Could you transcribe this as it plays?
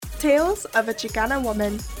Tales of a Chicana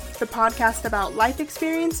Woman, the podcast about life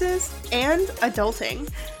experiences and adulting,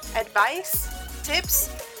 advice,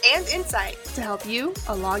 tips, and insight to help you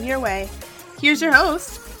along your way. Here's your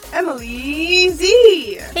host, Emily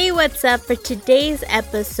Z. Hey, what's up? For today's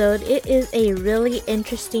episode, it is a really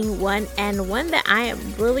interesting one and one that I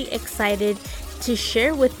am really excited to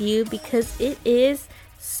share with you because it is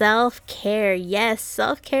self-care. Yes,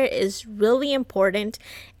 self-care is really important,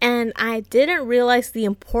 and I didn't realize the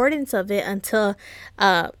importance of it until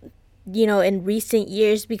in recent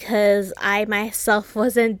years, because I myself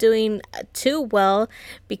wasn't doing too well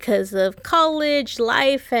because of college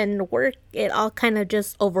life and work. It all kind of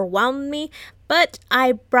just overwhelmed me. But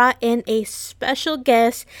I brought in a special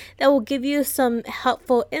guest that will give you some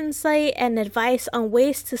helpful insight and advice on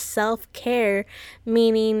ways to self-care,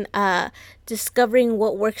 meaning discovering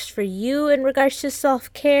what works for you in regards to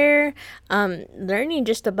self-care, learning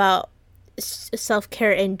just about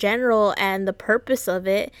self-care in general and the purpose of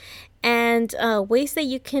it, and ways that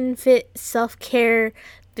you can fit self-care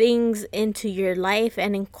things into your life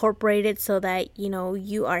and incorporate it so that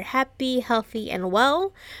you are happy, healthy, and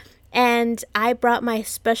well. And I brought my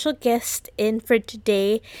special guest in for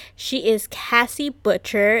today. She is Cassie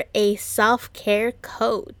Butcher, a self-care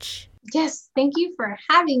coach. Yes, thank you for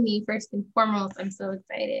having me. First and foremost, I'm so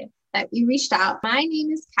excited that you reached out. My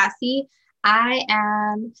name is Cassie. I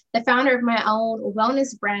am the founder of my own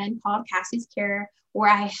wellness brand called Cassie's Care, where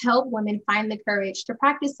I help women find the courage to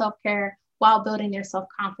practice self-care while building their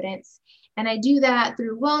self-confidence. And I do that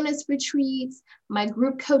through wellness retreats, my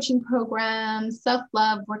group coaching programs,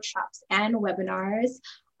 self-love workshops, and webinars.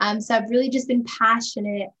 So I've really just been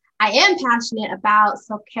passionate. I am passionate about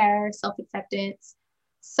self-care, self-acceptance,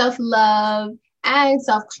 self-love, and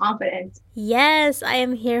self-confidence. Yes, I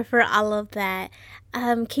am here for all of that.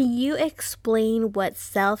 Can you explain what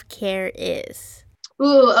self-care is?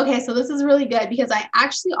 Ooh, okay, so this is really good because I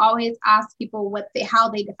actually always ask people how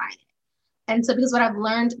they define it. And so because what I've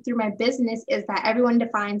learned through my business is that everyone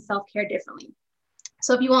defines self-care differently.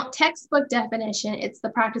 So if you want textbook definition, it's the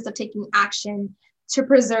practice of taking action to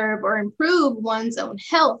preserve or improve one's own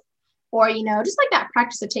health, or, just like that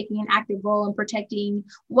practice of taking an active role in protecting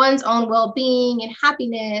one's own well-being and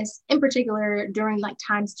happiness, in particular during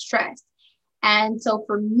times of stress. And so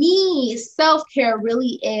for me, self-care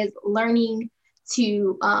really is learning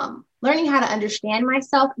how to understand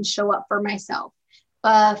myself and show up for myself.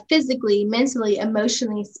 Physically, mentally,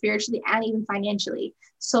 emotionally, spiritually, and even financially.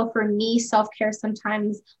 So for me, self-care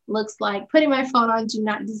sometimes looks like putting my phone on do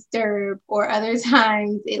not disturb, or other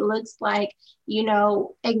times it looks like,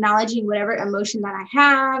 acknowledging whatever emotion that I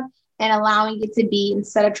have and allowing it to be,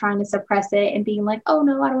 instead of trying to suppress it and being like, oh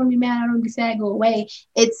no, I don't want to be mad, I don't want to be sad, go away.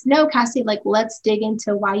 It's no, Cassie, let's dig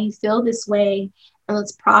into why you feel this way and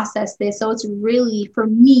let's process this. So it's really, for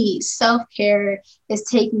me, self-care is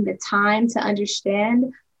taking the time to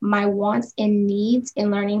understand my wants and needs and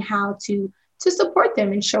learning how to support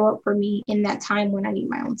them and show up for me in that time when I need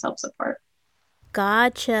my own self-support.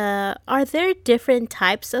 Gotcha. Are there different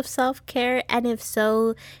types of self-care? And if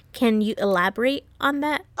so, can you elaborate on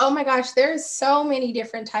that? Oh my gosh, there's so many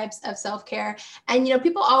different types of self-care. And,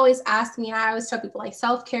 people always ask me, and I always tell people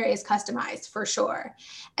self-care is customized for sure.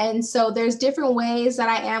 And so there's different ways that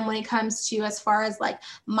I am when it comes to, as far as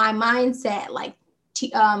my mindset,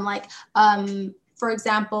 for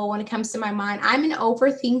example, when it comes to my mind, I'm an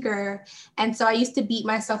overthinker. And so I used to beat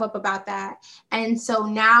myself up about that. And so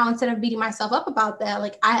now, instead of beating myself up about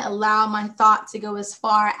that, I allow my thought to go as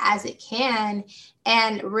far as it can,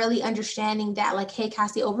 and really understanding that, hey,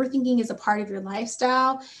 Cassie, overthinking is a part of your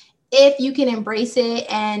lifestyle if you can embrace it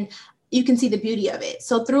and you can see the beauty of it.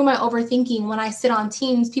 So through my overthinking, when I sit on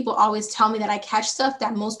teams, people always tell me that I catch stuff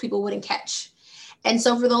that most people wouldn't catch. And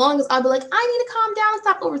so for the longest, I'll be like, I need to calm down,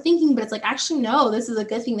 stop overthinking. But it's actually, no, this is a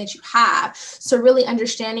good thing that you have. So really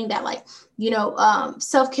understanding that,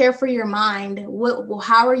 self-care for your mind.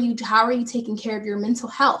 How are you taking care of your mental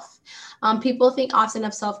health? People think often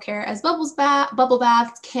of self-care as bubble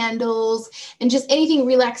baths, candles, and just anything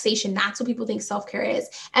relaxation. That's what people think self-care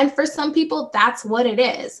is. And for some people, that's what it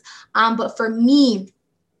is. But for me,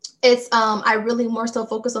 it's I really more so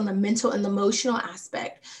focus on the mental and the emotional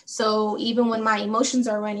aspect. So even when my emotions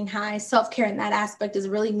are running high, self-care in that aspect is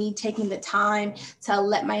really me taking the time to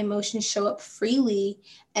let my emotions show up freely,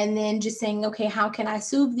 and then just saying, okay, how can I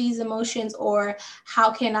soothe these emotions, or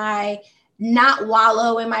how can I not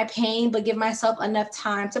wallow in my pain, but give myself enough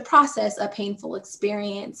time to process a painful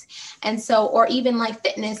experience. And so, or even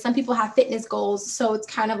fitness, some people have fitness goals. So it's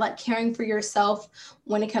kind of caring for yourself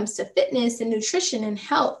when it comes to fitness and nutrition and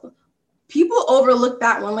health. people overlook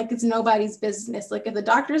that one like it's nobody's business. Like if the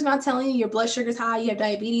doctor's not telling you your blood sugar's high, you have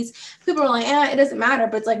diabetes, people are like, it doesn't matter.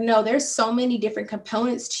 But it's like, no, there's so many different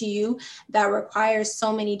components to you that require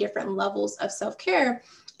so many different levels of self-care.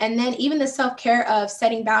 And then even the self-care of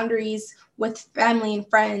setting boundaries with family and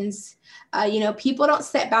friends. People don't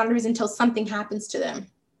set boundaries until something happens to them.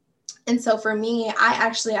 And so for me, I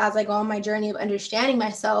actually, as I go on my journey of understanding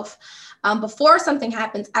myself, before something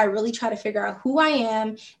happens, I really try to figure out who I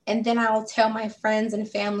am. And then I will tell my friends and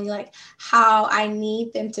family like how I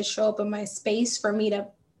need them to show up in my space for me to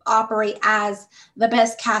operate as the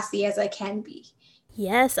best Cassie as I can be.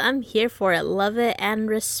 Yes, I'm here for it. Love it and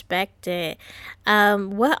respect it.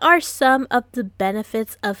 What are some of the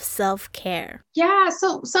benefits of self-care? Yeah,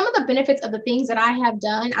 so some of the benefits of the things that I have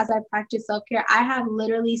done as I practice self-care, I have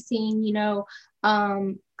literally seen,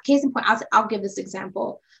 case in point, I'll give this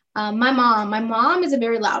example. My mom is a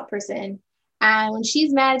very loud person. And when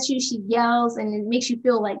she's mad at you, she yells and it makes you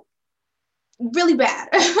feel like really bad,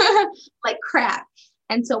 like crap.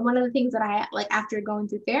 And so one of the things that I like after going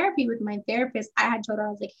through therapy with my therapist, I had told her, I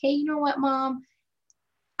was like, hey, you know what, Mom?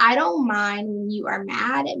 I don't mind when you are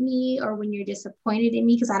mad at me or when you're disappointed in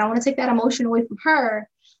me, because I don't want to take that emotion away from her.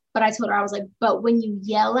 But I told her, I was like, but when you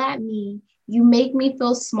yell at me, you make me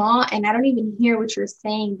feel small and I don't even hear what you're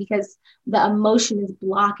saying because the emotion is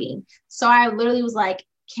blocking. So I literally was like,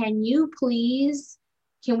 can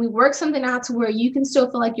we work something out to where you can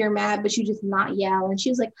still feel like you're mad, but you just not yell? And she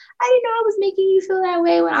was like, I didn't know I was making you feel that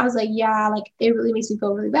way. When I was like, yeah, like it really makes me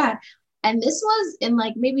feel really bad. And this was in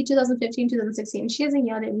like maybe 2015, 2016. She hasn't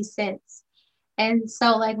yelled at me since. And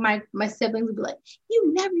so like my siblings would be like,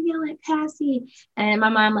 you never yell at Cassie. And my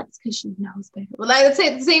mom like, it's because she knows better. But like, let's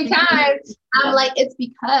say at the same time, I'm like, it's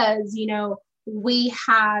because, we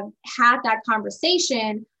have had that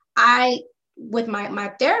conversation. With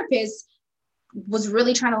my therapist, was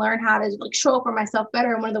really trying to learn how to like show up for myself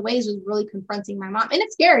better. And one of the ways was really confronting my mom. And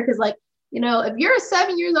it's scary because like, if you're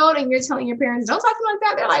 7 years old and you're telling your parents, don't talk to me like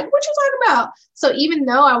that, they're like, what you talking about? So even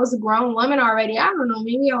though I was a grown woman already, I don't know,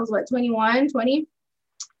 maybe I was 21, 20,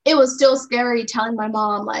 it was still scary telling my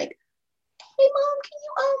mom like, hey Mom, can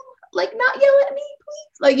you like not yell at me,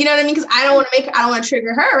 please? Like, you know what I mean? Because I don't want to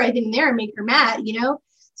trigger her right then and there and make her mad,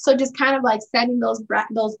 So just kind of like setting those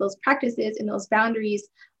practices and those boundaries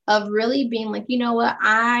of really being like, you know what,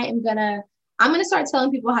 I'm gonna start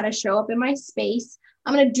telling people how to show up in my space.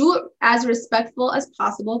 I'm gonna do it as respectful as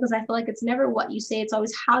possible because I feel like it's never what you say, it's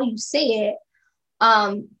always how you say it.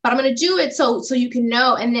 But I'm gonna do it so you can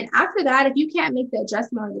know. And then after that, if you can't make the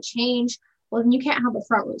adjustment or the change, well, then you can't have a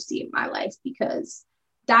front row seat in my life because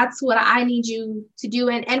that's what I need you to do.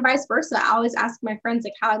 And vice versa. I always ask my friends,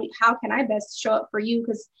 like, how can I best show up for you?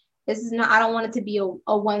 Because I don't want it to be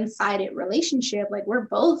a one-sided relationship. Like we're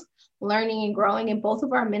both learning and growing and both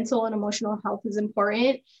of our mental and emotional health is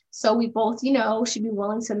important. So we both, should be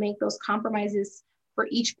willing to make those compromises for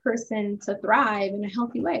each person to thrive in a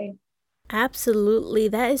healthy way. Absolutely.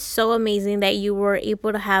 That is so amazing that you were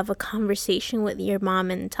able to have a conversation with your mom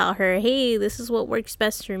and tell her, hey, this is what works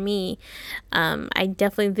best for me. I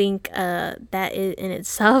definitely think that in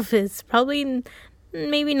itself is probably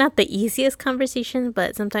maybe not the easiest conversation,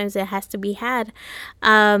 but sometimes it has to be had.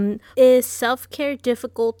 Is self-care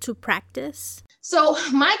difficult to practice? So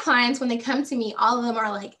my clients, when they come to me, all of them are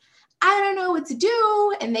like, I don't know what to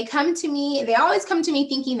do. And they always come to me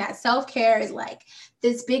thinking that self-care is like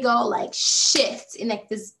this big old like shift in like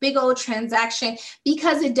this big old transaction,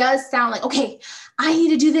 because it does sound like, okay, I need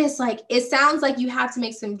to do this. Like it sounds like you have to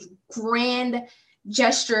make some grand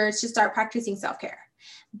gestures to start practicing self-care.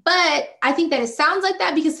 But I think that it sounds like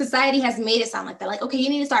that because society has made it sound like that. Like, okay, you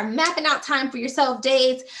need to start mapping out time for yourself,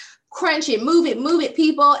 days, crunch it, move it,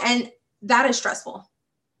 people. And that is stressful.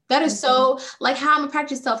 That is so like how I'm gonna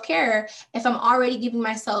practice self-care if I'm already giving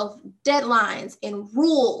myself deadlines and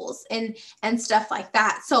rules and stuff like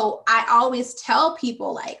that. So I always tell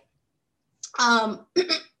people like,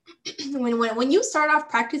 when you start off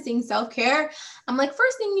practicing self-care, I'm like,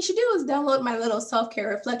 first thing you should do is download my little self-care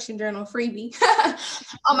reflection journal freebie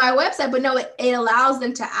on my website. But no, it allows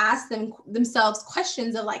them to ask themselves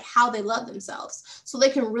questions of like how they love themselves. So they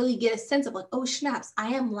can really get a sense of like, oh, snaps, I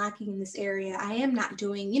am lacking in this area. I am not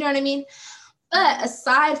doing, you know what I mean? But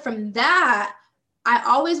aside from that, I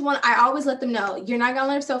always let them know you're not going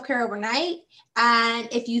to learn self-care overnight. And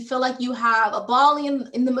if you feel like you have a ball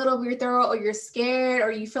in the middle of your throat, or you're scared,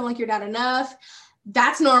 or you feel like you're not enough,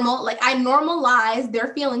 that's normal. Like I normalize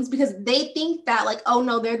their feelings because they think that like, oh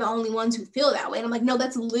no, they're the only ones who feel that way. And I'm like, no,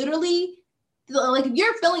 that's literally like, if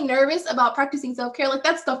you're feeling nervous about practicing self-care, like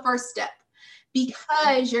that's the first step.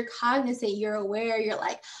 because you're cognizant, you're aware, you're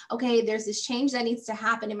like, okay, there's this change that needs to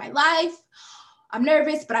happen in my life. I'm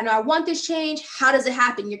nervous, but I know I want this change. How does it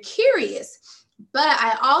happen? You're curious. But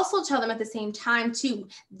I also tell them at the same time too,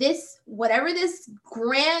 whatever this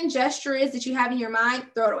grand gesture is that you have in your mind,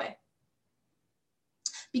 throw it away.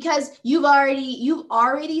 Because you've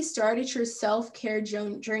already started your self-care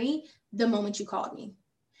journey the moment you called me.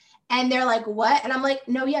 And they're like, what? And I'm like,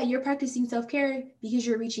 no, yeah, you're practicing self-care because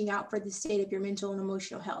you're reaching out for the state of your mental and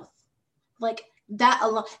emotional health. Like that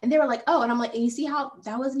alone. And they were like, oh, and I'm like, and you see how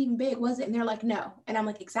that wasn't even big, was it? And they're like, no. And I'm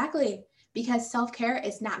like, exactly. Because self-care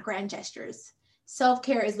is not grand gestures.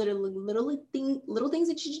 Self-care is literally little things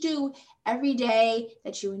that you do every day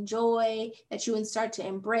that you enjoy, that you start to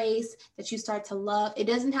embrace, that you start to love. It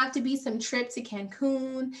doesn't have to be some trip to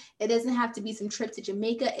Cancun. It doesn't have to be some trip to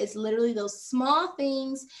Jamaica. It's literally those small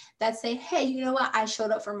things that say, hey, you know what? I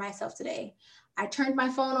showed up for myself today. I turned my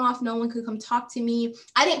phone off. No one could come talk to me.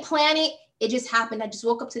 I didn't plan it. It just happened. I just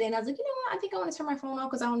woke up today and I was like, you know what? I think I want to turn my phone off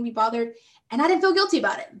because I don't want to be bothered. And I didn't feel guilty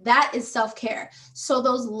about it. That is self-care. So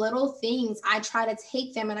those little things, I try to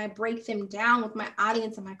take them and I break them down with my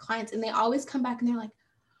audience and my clients. And they always come back and they're like,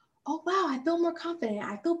 oh, wow, I feel more confident.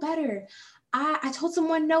 I feel better. I told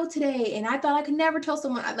someone no today and I thought I could never tell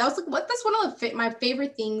someone. That's one of my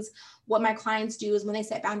favorite things. What my clients do is when they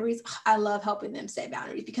set boundaries, I love helping them set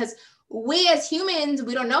boundaries because we as humans,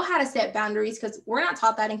 we don't know how to set boundaries because we're not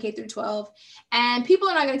taught that in K through 12. And people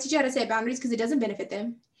are not going to teach you how to set boundaries because it doesn't benefit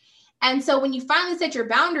them. And so when you finally set your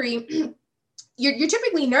boundary, you're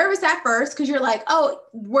typically nervous at first because you're like, oh,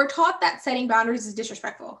 we're taught that setting boundaries is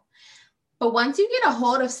disrespectful. But once you get a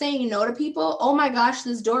hold of saying no to people, oh my gosh,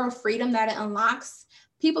 this door of freedom that it unlocks,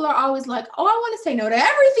 people are always like, oh, I want to say no to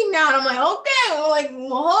everything now. And I'm like, okay, I'm like,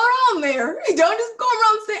 well, hold on there. Don't just go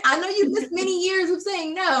around saying, I know you've missed many years of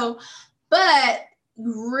saying no, but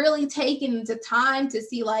really taking the time to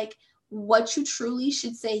see like what you truly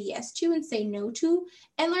should say yes to and say no to,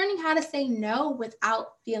 and learning how to say no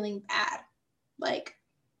without feeling bad. Like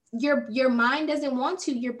your mind doesn't want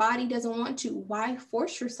to, your body doesn't want to. Why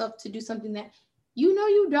force yourself to do something that you know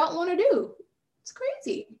you don't want to do? It's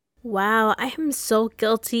crazy. Wow, I am so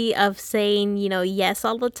guilty of saying, yes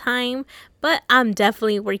all the time, but I'm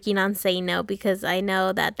definitely working on saying no because I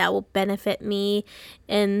know that will benefit me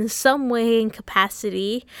in some way and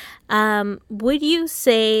capacity. Would you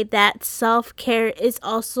say that self-care is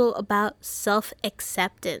also about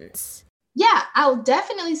self-acceptance? Yeah, I'll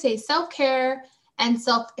definitely say self-care and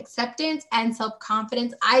self-acceptance and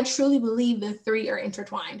self-confidence. I truly believe the three are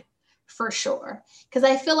intertwined. For sure. Because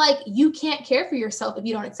I feel like you can't care for yourself if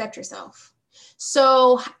you don't accept yourself.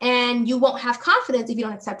 So, and you won't have confidence if you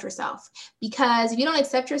don't accept yourself. Because if you don't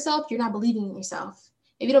accept yourself, you're not believing in yourself.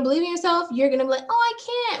 If you don't believe in yourself, you're going to be like, oh,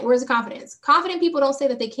 I can't. Where's the confidence? Confident people don't say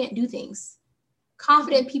that they can't do things.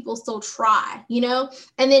 Confident people still try,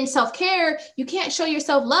 And then self-care, you can't show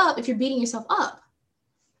yourself love if you're beating yourself up.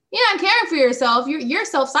 You're not caring for yourself. You're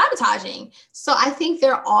self-sabotaging. So I think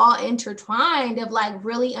they're all intertwined of like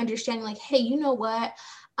really understanding like, hey, you know what?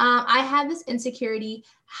 I have this insecurity.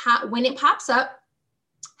 When it pops up,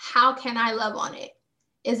 how can I love on it?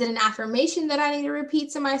 Is it an affirmation that I need to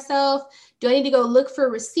repeat to myself? Do I need to go look for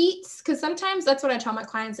receipts? Because sometimes that's what I tell my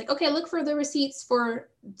clients, like, okay, look for the receipts for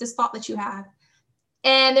this thought that you have.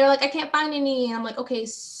 And they're like, I can't find any. And I'm like, okay,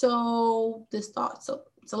 so this thought, so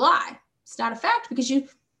it's a lie. It's not a fact because you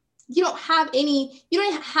don't have any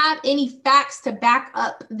facts to back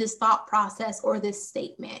up this thought process or this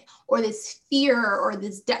statement or this fear or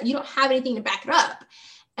this you don't have anything to back it up.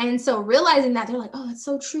 And so realizing that, they're like, oh, that's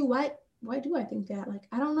so true. Why do I think that? Like,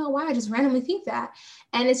 I don't know why I just randomly think that.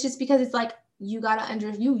 And it's just because it's like, you gotta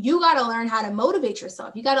learn how to motivate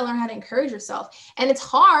yourself. You gotta learn how to encourage yourself. And it's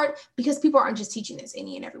hard because people aren't just teaching this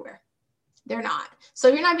any and everywhere. They're not. So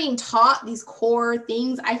if you're not being taught these core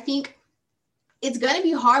things, I think it's going to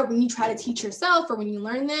be hard when you try to teach yourself or when you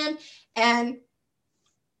learn them. And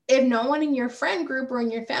if no one in your friend group or in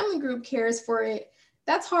your family group cares for it,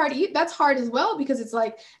 that's hard. That's hard as well, because it's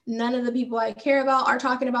like, none of the people I care about are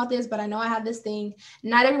talking about this, but I know I have this thing.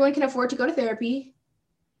 Not everyone can afford to go to therapy.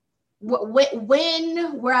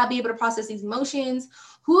 Where I'll be able to process these emotions,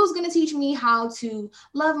 who's going to teach me how to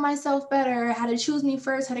love myself better, how to choose me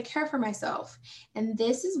first, how to care for myself. And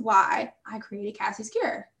this is why I created Cassie's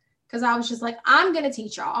Cure. Because I was just like, I'm going to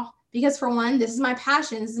teach y'all. Because for one, this is my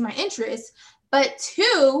passion. This is my interest. But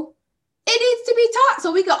two, it needs to be taught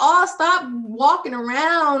so we could all stop walking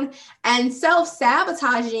around and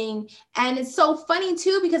self-sabotaging. And it's so funny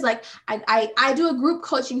too, because like I do a group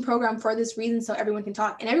coaching program for this reason, so everyone can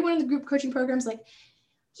talk. And everyone in the group coaching program is like,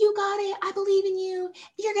 you got it. I believe in you.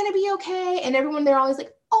 You're going to be okay. And everyone, they're always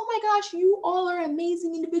like, oh my gosh, you all are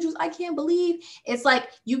amazing individuals. I can't believe. It's like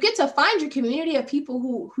you get to find your community of people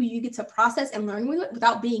who you get to process and learn with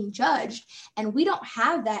without being judged. And we don't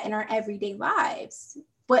have that in our everyday lives.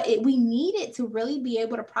 But we need it to really be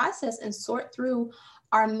able to process and sort through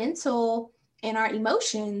our mental and our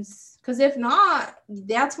emotions. Because if not,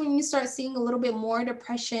 that's when you start seeing a little bit more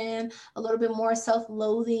depression, a little bit more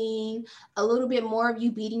self-loathing, a little bit more of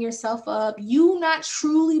you beating yourself up, you not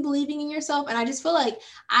truly believing in yourself. And I just feel like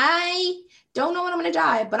I don't know when I'm going to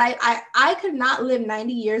die, but I could not live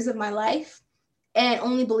 90 years of my life and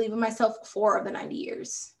only believe in myself 4 of the 90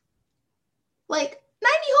 years. Like 90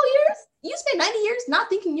 whole years? You spend 90 years not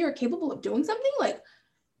thinking you're capable of doing something? Like,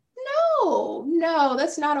 no,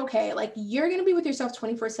 that's not okay. Like, you're going to be with yourself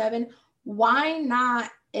 24/7. Why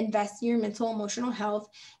not invest in your mental, emotional health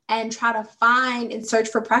and try to find and search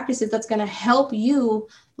for practices that's going to help you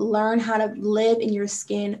learn how to live in your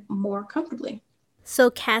skin more comfortably?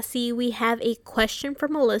 So, Cassie, we have a question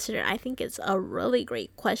from a listener. I think it's a really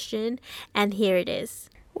great question. And here it is.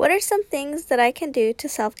 What are some things that I can do to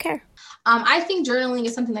self-care? I think journaling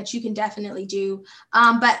is something that you can definitely do.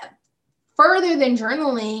 But further than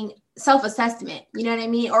journaling, self-assessment, you know what I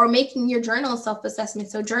mean? Or making your journal self-assessment.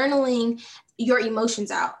 So journaling your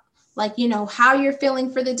emotions out, like, you know, how you're feeling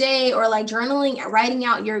for the day, or like journaling, writing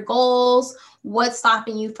out your goals, what's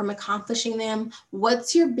stopping you from accomplishing them,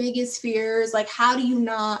 what's your biggest fears, like how do you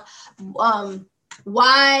not,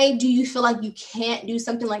 why do you feel like you can't do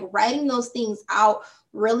something? Like writing those things out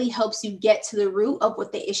really helps you get to the root of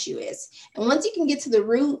what the issue is. And once you can get to the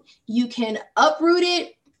root, you can uproot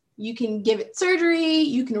it, you can give it surgery,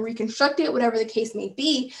 you can reconstruct it, whatever the case may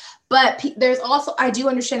be. But there's also, I do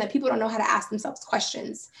understand that people don't know how to ask themselves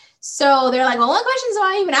questions. So they're like, well, what questions do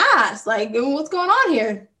I even ask? Like, what's going on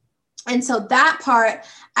here? And so that part,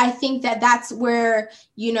 I think that that's where,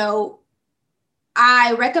 you know,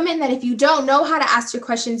 I recommend that if you don't know how to ask your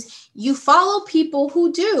questions, you follow people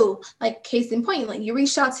who do. Like, case in point, like you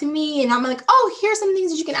reached out to me and I'm like, oh, here's some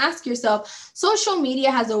things that you can ask yourself. Social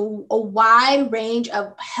media has a wide range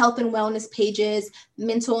of health and wellness pages,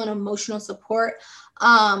 mental and emotional support.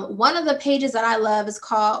 One of the pages that I love is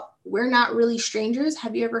called We're Not Really Strangers.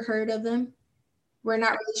 Have you ever heard of them? We're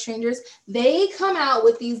Not Really Strangers. They come out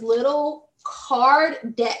with these little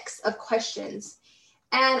card decks of questions.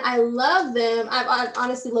 And I love them. I've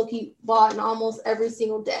honestly low-key bought in almost every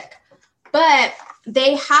single deck. But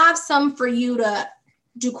they have some for you to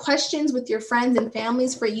do questions with your friends and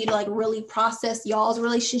families for you to like really process y'all's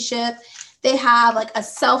relationship. They have like a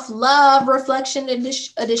self-love reflection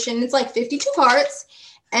edition. It's like 52 cards.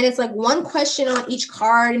 And it's like one question on each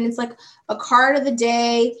card. And it's like a card of the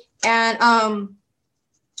day. And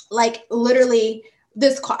like literally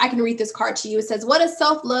this I can read this card to you. It says, what does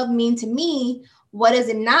self-love mean to me? What does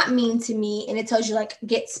it not mean to me? And it tells you like,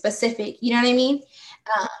 get specific. You know what I mean?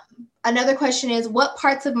 Another question is, what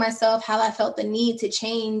parts of myself have I felt the need to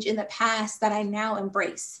change in the past that I now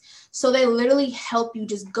embrace? So they literally help you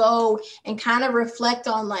just go and kind of reflect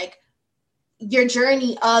on like your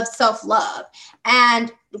journey of self-love.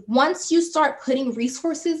 And once you start putting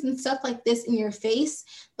resources and stuff like this in your face,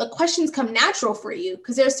 the questions come natural for you,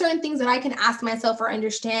 because there are certain things that I can ask myself or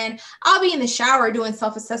understand. I'll be in the shower doing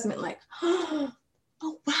self-assessment like, oh,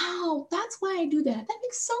 wow, that's why I do that. That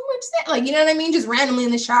makes so much sense. Like, you know what I mean? Just randomly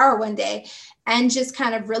in the shower one day and just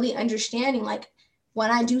kind of really understanding, like, when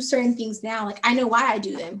I do certain things now, like, I know why I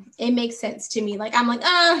do them. It makes sense to me. Like, I'm like,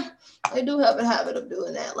 I do have a habit of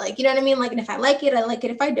doing that. Like, you know what I mean? Like, and if I like it, I like it.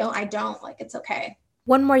 If I don't, I don't. Like, it's okay.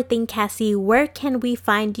 One more thing, Cassie, where can we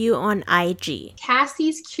find you on IG?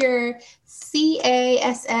 Cassie's Cure,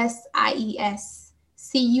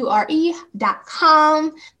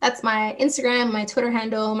 Cassie'sCure.com. That's my Instagram, my Twitter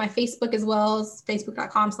handle, my Facebook as well,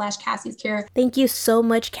 facebook.com/Cassie's Cure. Thank you so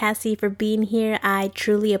much, Cassie, for being here. I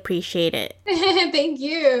truly appreciate it. Thank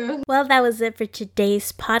you. Well, that was it for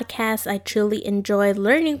today's podcast. I truly enjoyed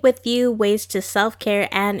learning with you ways to self-care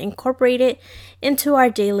and incorporate it into our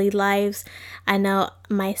daily lives. I know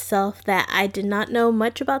myself that I did not know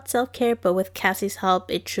much about self-care, but with Cassie's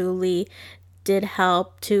help, it truly did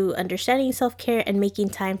help to understanding self-care and making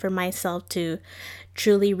time for myself to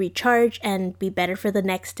truly recharge and be better for the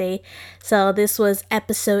next day. So this was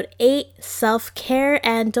episode 8, self-care,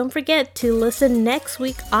 and don't forget to listen next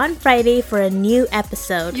week on Friday for a new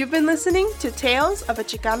episode. You've been listening to Tales of a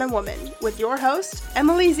Chicana Woman with your host,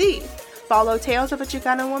 Emily Z. Follow Tales of a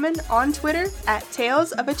Chicana Woman on Twitter at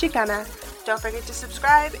Tales of a Chicana. Don't forget to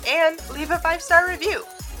subscribe and leave a 5-star review.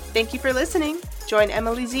 Thank you for listening. Join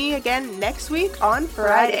Emily Z again next week on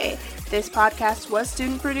Friday. This podcast was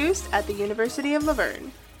student produced at the University of La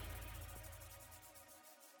Verne.